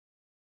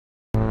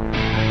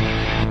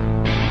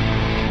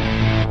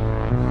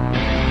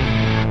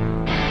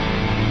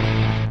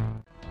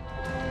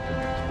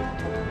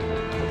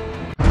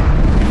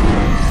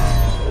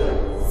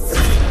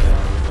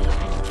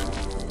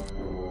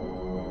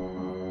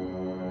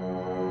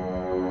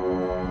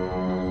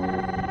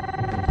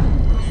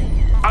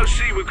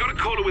OC, we've got a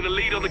caller with a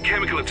lead on the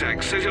chemical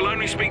attack. Says he'll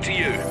only speak to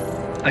you.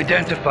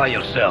 Identify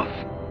yourself.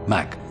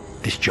 Mac,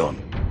 it's John.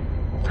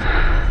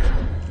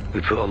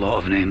 We put a lot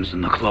of names in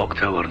the clock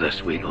tower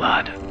this week,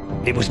 lad.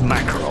 It was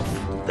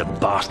Makarov. The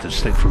bastard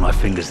slipped through my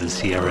fingers in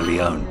Sierra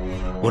Leone.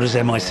 What does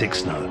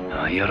MI6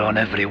 know? You're on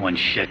everyone's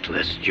shit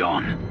list,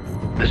 John.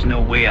 There's no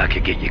way I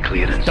could get you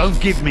clearance. Don't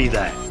give me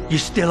that. You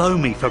still owe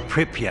me for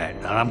Pripyat,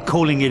 and I'm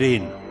calling it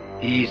in.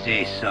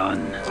 Easy,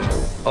 son.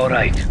 All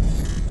right.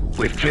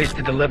 We've traced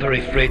the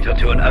delivery freighter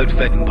to an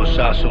outfit in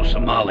Bosaso,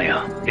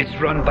 Somalia. It's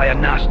run by a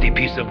nasty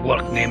piece of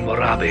work named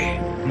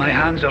Morabi. My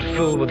hands are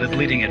full with it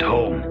leading it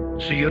home,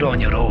 so you're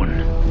on your own.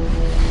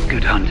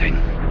 Good hunting.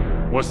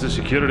 What's the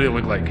security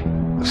look like?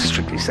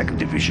 Strictly 2nd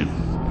Division.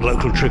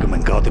 Local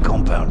triggermen guard the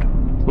compound.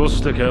 We'll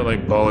stick out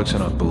like bollocks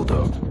in a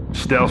bulldog.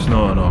 Stealth's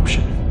not an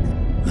option.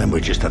 Then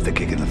we just have to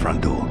kick in the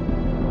front door.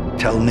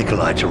 Tell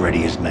Nikolai to ready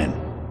his men.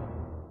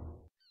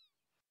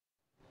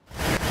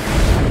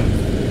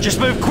 Just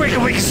move quick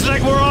and we can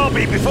select where I'll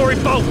be before he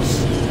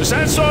bolts. The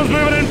sandstorm's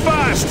moving in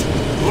fast.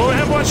 We'll only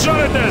have one shot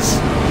at this.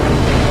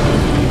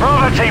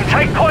 Bravo team,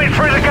 take point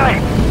through the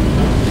gate.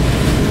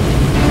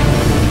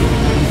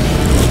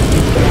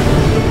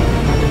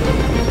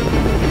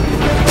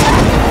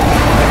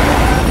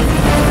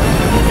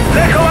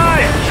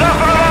 Nikolai,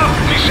 shuffle them up.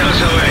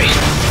 Missiles away.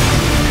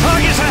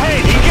 Targets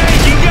ahead.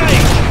 Engage,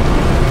 engage.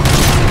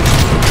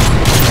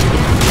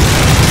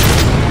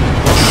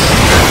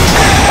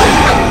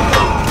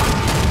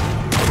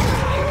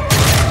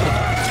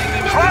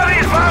 Slow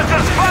these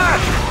bastards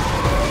fast.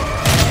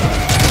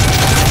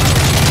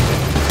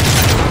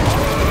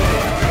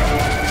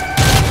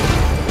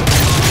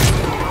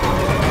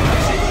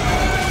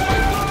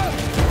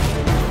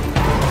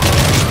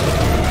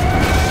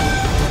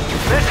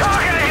 They're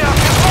targeting us.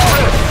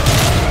 Reported.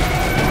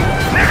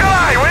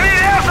 Nikolai, we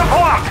need air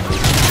support.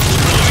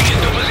 Moving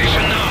into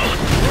position now.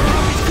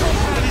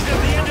 He's at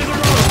the end of the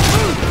road.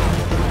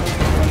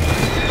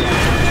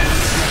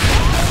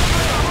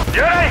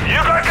 Yuri,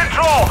 you got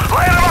control.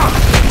 Light him up.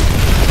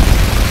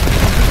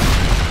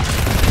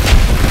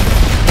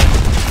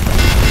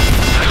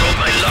 I hope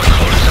my luck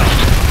holds out.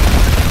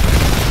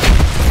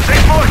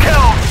 6 more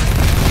kills.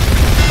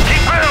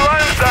 Keep putting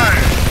lines down.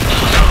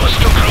 That was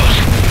too close.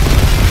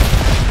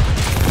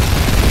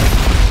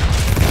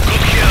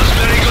 Good kills,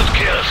 very good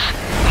kills.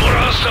 More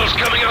hostiles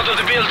coming out of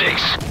the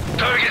buildings.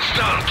 Target's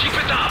down, keep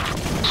it up.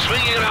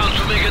 Swinging around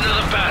to make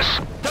another pass.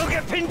 Don't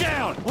get pinned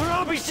down. We're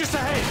Arby's just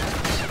ahead.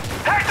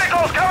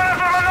 Tacticals coming in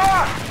from the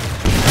north.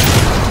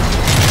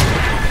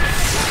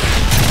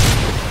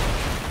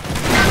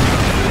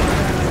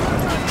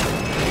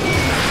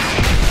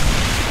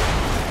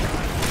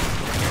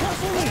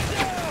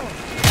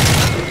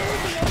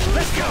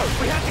 Let's go.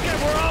 We have to get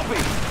where I'll be.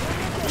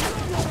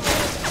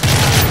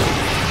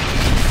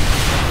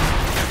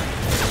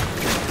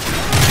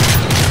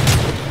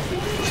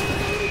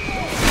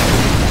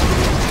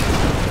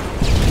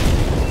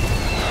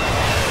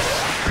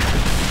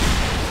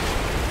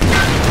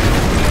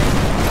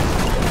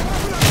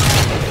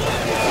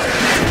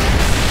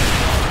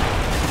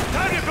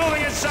 Target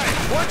building in sight.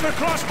 Watch for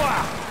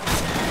crossfire.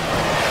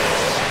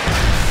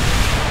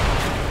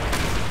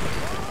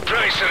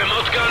 Price, the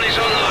remote gun is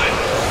online.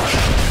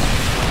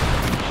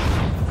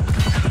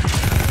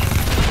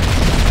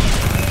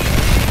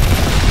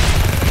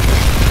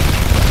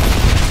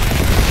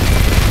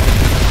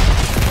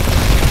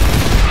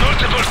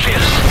 Multiple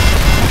kills.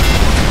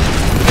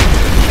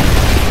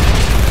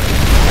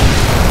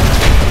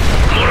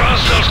 More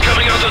hostiles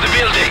coming out of the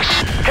buildings.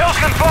 Kills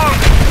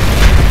confirmed.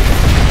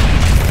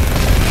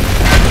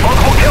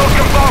 Multiple kills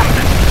confirmed.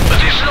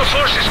 Additional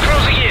forces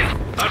closing in.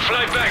 I'll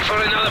fly back for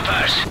another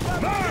pass.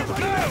 Move!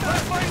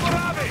 Let's fight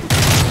Morabi!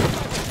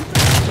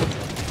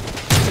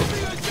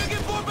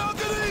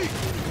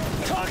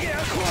 Target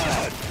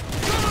acquired!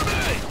 Cover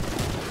me!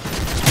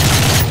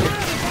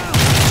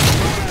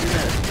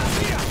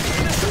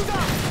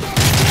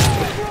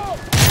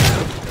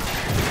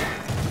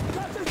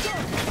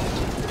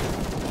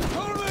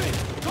 Cover me!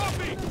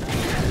 Copy!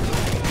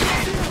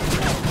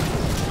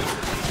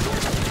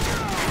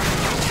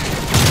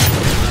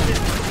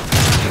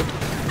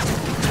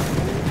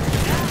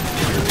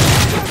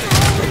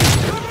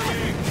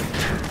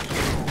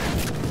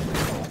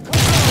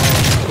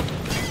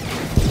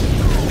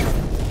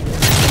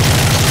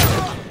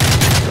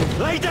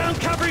 Lay down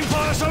covering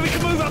fire so we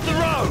can move up the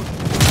road!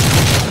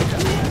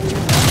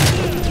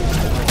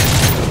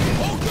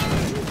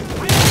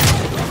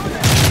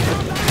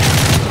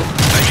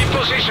 I'm in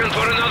position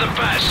for another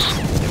pass.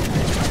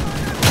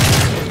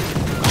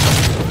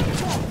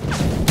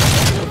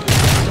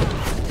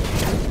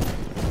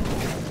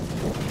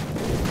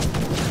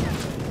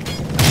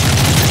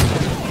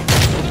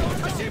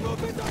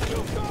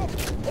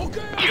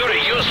 Yuri,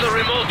 use the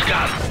remote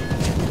gun.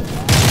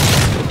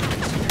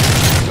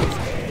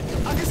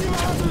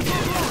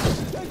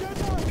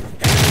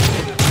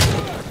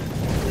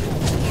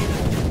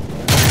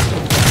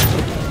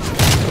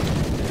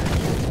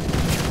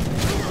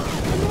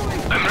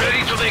 I'm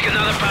ready to make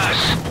another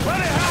pass.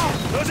 Bloody hell!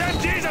 Those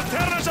MGs are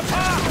tearing us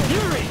apart!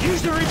 Yuri,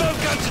 use the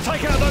remote gun to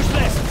take out those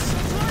nests!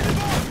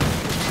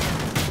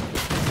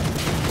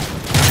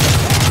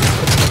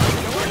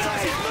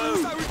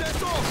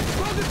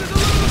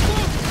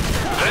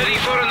 Ready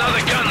for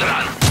another gun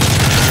run.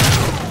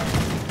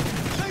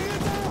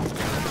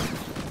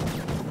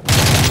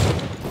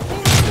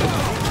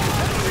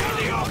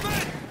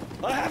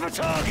 I have a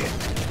target!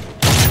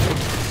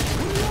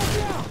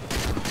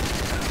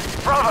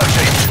 Bravo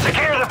team,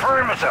 secure the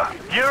perimeter.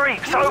 Yuri,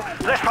 so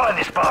let's find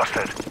this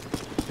bastard.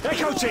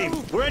 Echo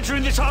team, we're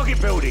entering the target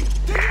building.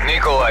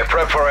 Nikolai,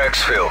 prep for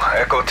exfil.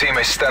 Echo team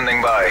is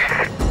standing by.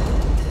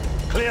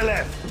 Clear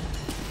left.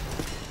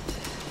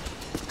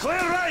 Clear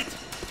right!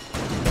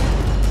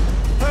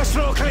 First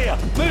floor clear.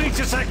 Moving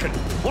to second.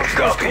 Watch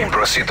those Copy. corners.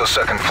 Proceed to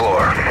second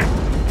floor.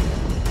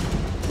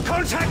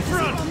 Contact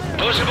front!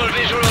 Possible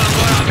visual on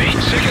Warabi.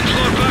 Second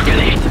floor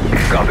balcony.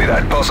 Copy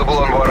that. Possible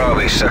on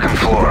Warabi, second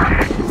floor.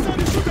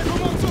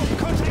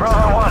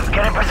 Bravo 1,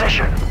 get in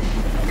position.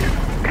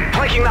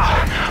 Flanking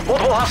now.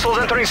 Multiple hostiles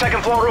entering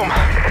second floor room.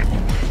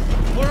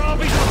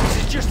 Warabi's office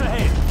is just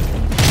ahead.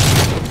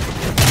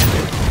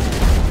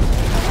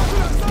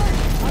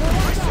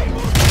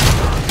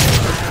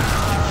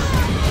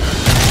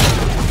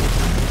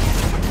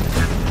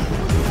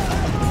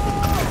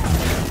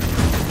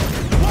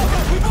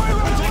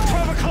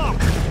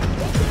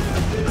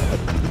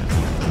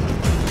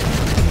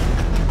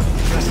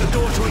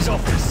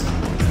 Office.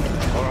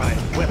 All right,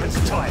 weapons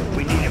are tight.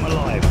 We need him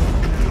alive.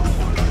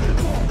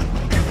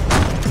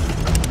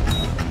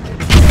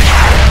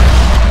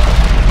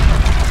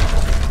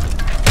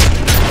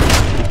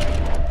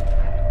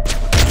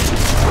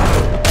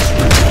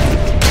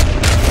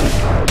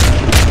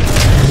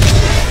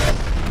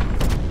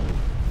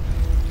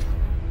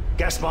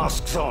 Gas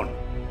masks on.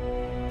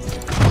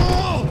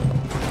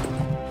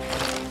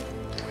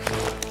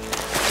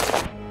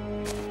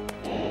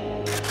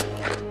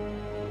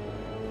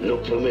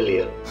 Look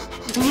familiar.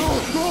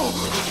 No,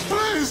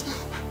 please!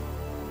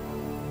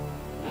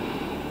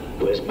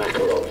 Where's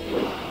Makarov?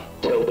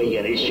 Tell me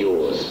and it's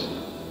yours.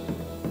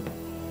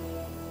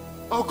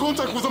 Our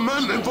contact was a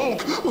man named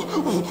Volk.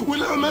 We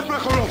never met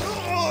Makarov.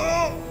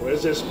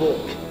 Where's this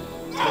book?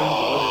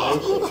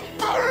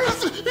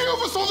 Paris! He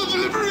oversaw the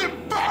delivery in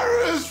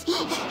Paris!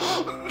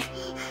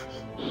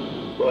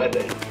 Right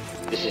then.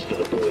 This is for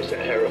the boys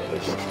at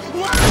Hereford.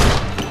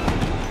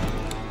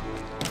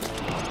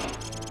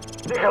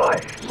 Nikolai,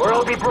 we're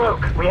LB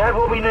broke. We have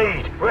what we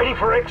need. Ready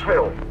for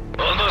exfil.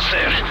 Almost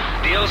there.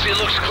 The LZ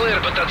looks clear,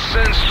 but that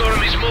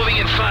sandstorm is moving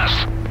in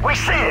fast. We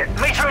see it.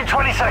 Meet you in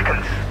 20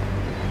 seconds.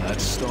 That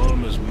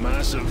storm is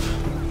massive.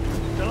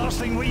 The last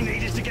thing we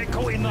need is to get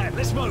caught in that.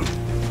 Let's move.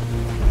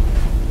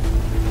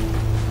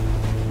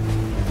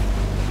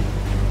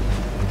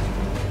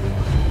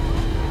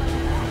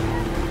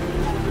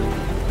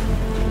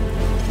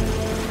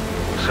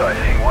 So I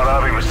think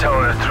Warabi was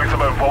telling the truth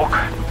about Volk.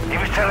 He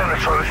was telling the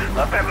truth.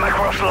 I bet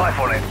Makarov's life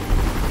on it.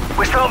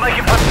 We start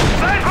making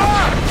Stand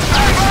back!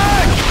 Stand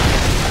back!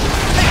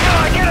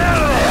 Nikolai, get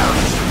out of there!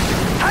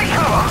 Take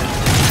cover!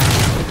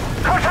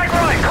 Contact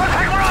right!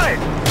 Contact right!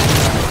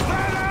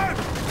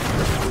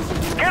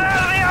 Get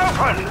out of the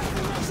open!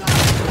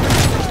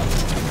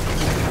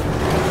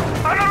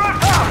 On the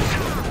rooftops!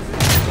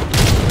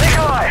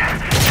 Nikolai,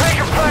 take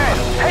a plan.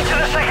 Head to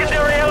the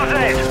secondary LZ.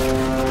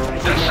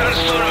 That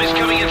sandstorm is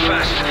coming in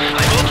fast.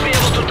 I won't be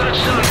able to touch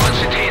down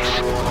once it hits.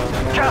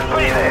 Just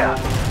be there.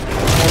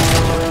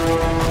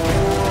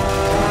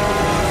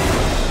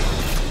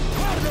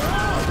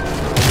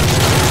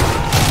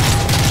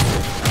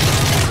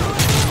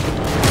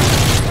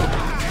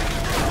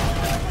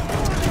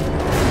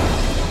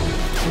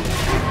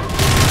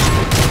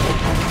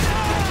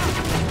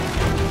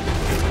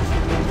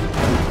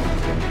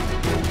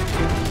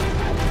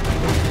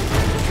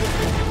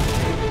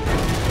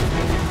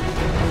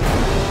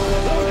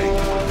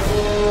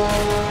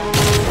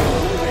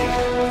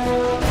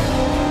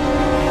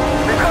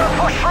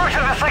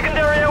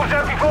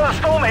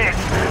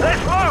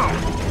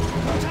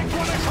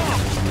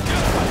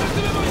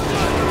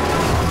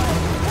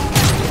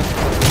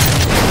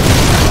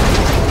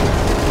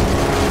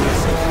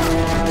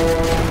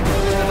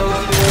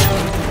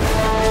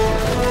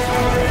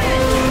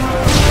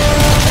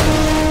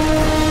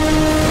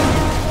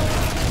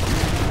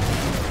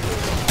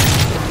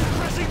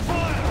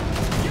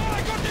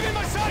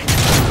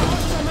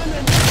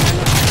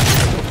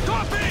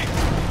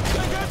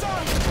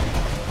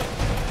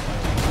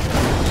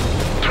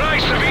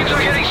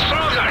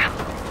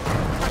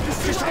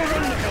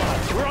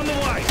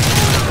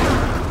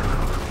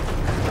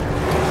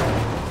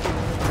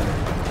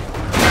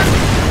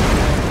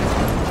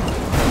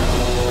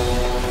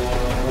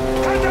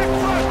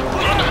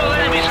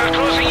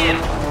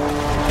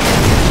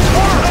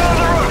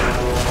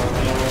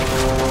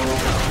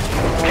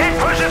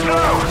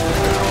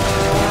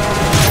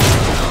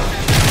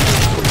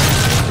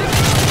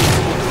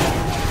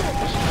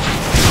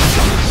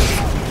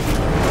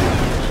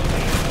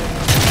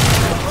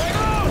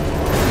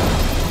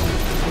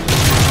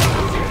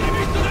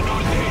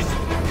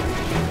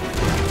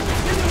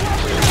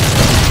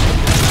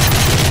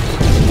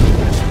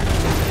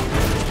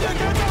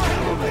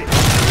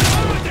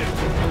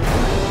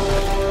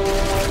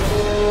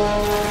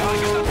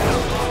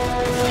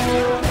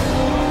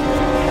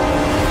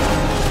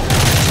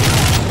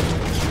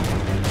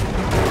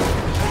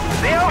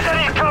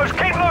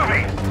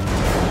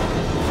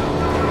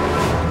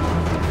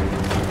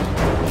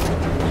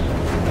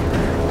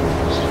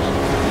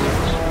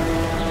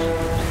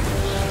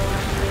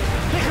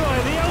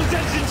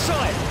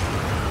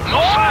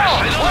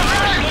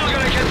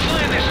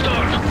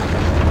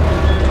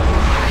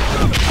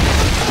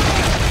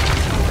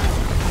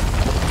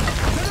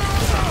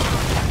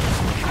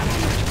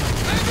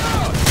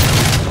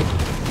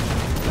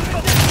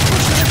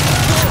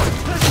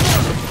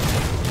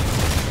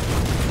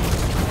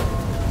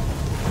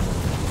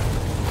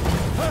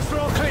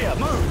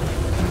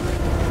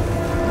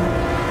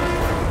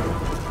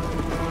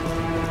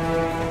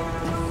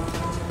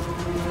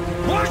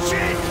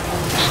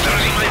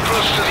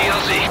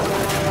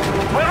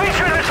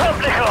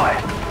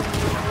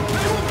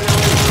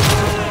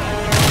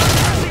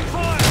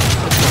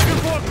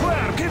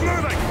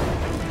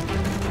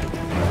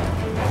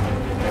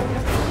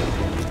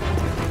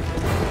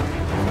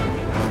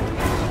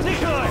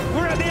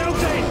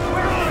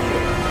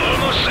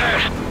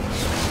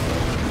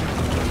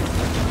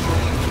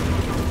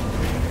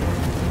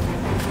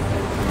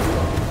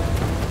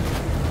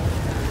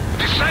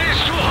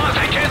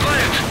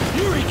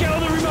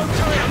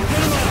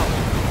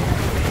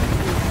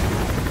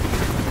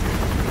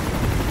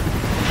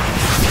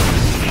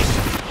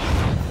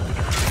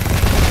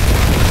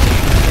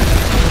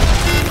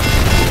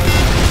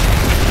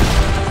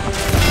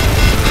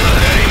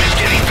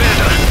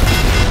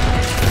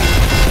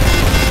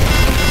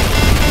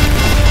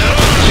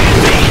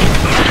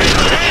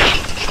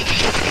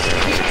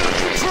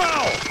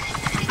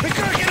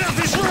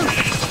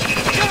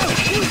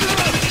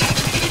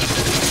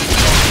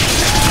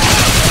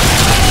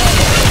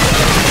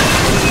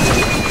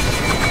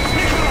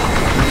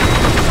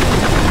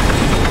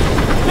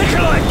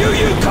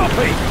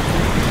 Copy.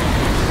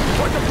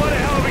 What the bloody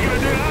hell are we gonna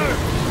do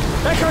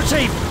now? Echo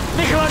team!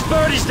 Nikolai's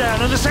bird is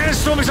down and the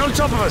sandstorm is on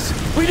top of us.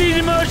 We need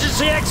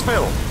emergency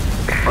exfil.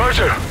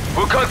 Roger.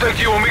 We'll contact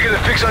you when we get a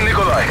fix on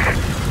Nikolai.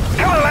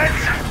 Come on, lads!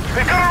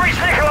 We've got to reach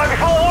Nikolai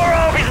before War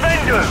Harvey's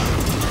men do!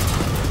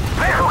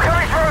 Vehicle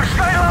coming through!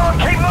 Stay low and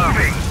keep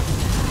moving!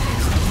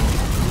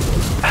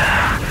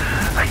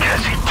 I can't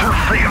see 2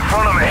 feet in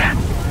front of me.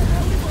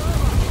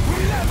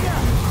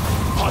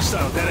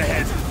 Hostile dead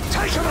ahead.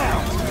 Take him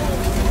out!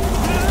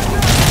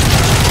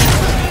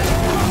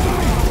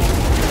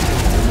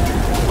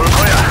 We're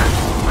clear.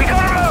 We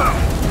gotta move!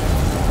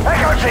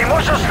 Echo team,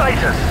 what's your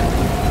status?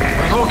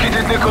 We've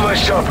located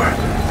Nikolai's chopper.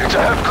 It's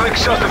a half-click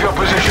south of your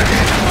position.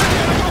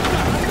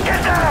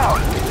 Get down!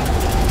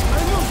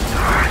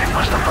 They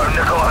must have found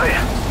Nikolai.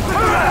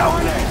 Move out!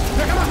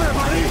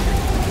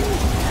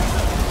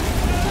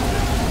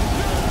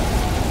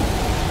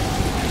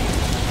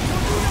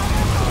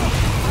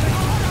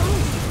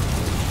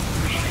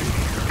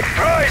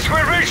 Christ,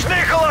 we reached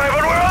Nikolai,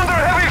 but we're under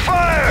heavy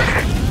fire!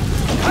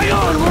 Hang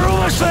on, we're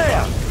almost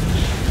there!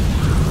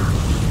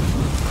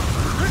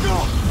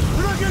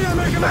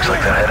 Looks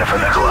like they're headed for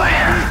Nikolai.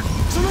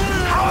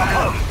 Drop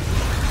them!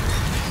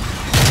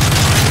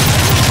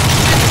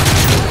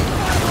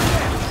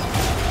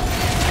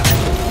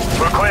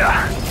 We're clear.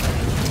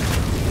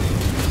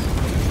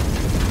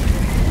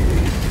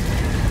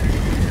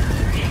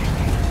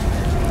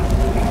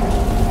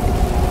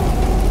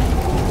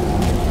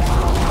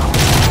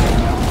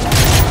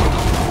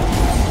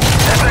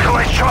 There's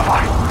Nikolai's chopper.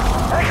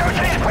 Echo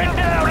team's pinned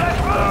down, let's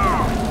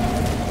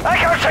move!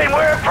 Echo team,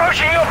 we're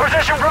approaching your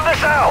position from the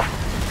south.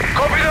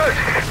 Copy that.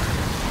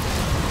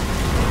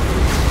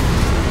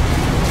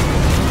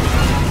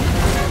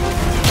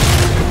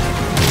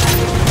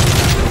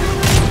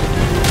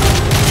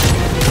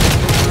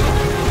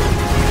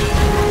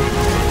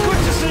 Good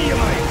to see you,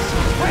 mates.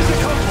 Where's the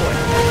convoy?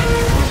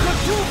 We've got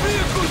 2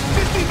 vehicles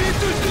 50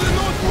 meters to the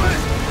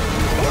northwest.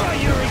 All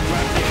right, Yuri,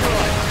 grab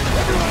Nikolai.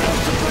 Everyone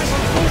else to press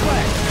on full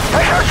back.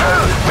 Echo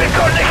 2, we've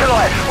got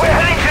Nikolai. We're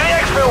heading to the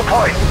exfil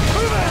point.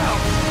 Move out!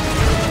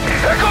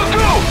 Echo 2!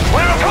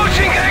 We're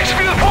approaching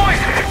exfil point!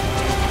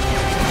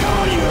 Go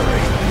on, Yuri!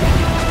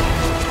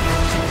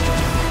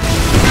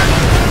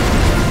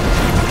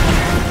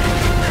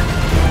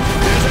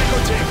 There's Echo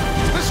team.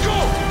 Let's go!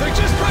 They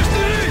just passed the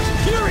ridge!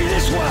 Yuri,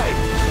 this way!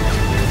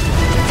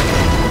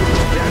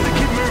 We have to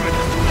keep moving.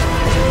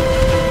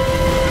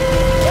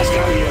 Let's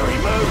go, Yuri,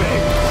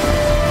 moving!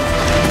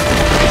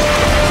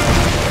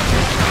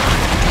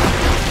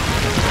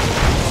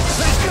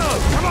 Let's go,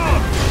 come on!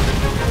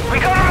 We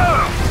gotta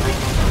move!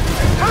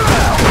 Move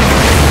out!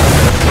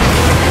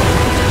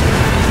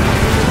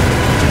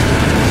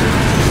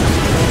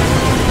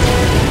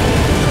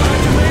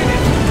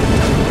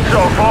 So,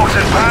 folks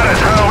in Paris,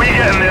 how are we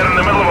getting there in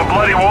the middle of a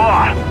bloody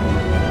war?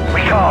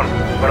 We can't,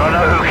 but I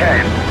know who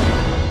can.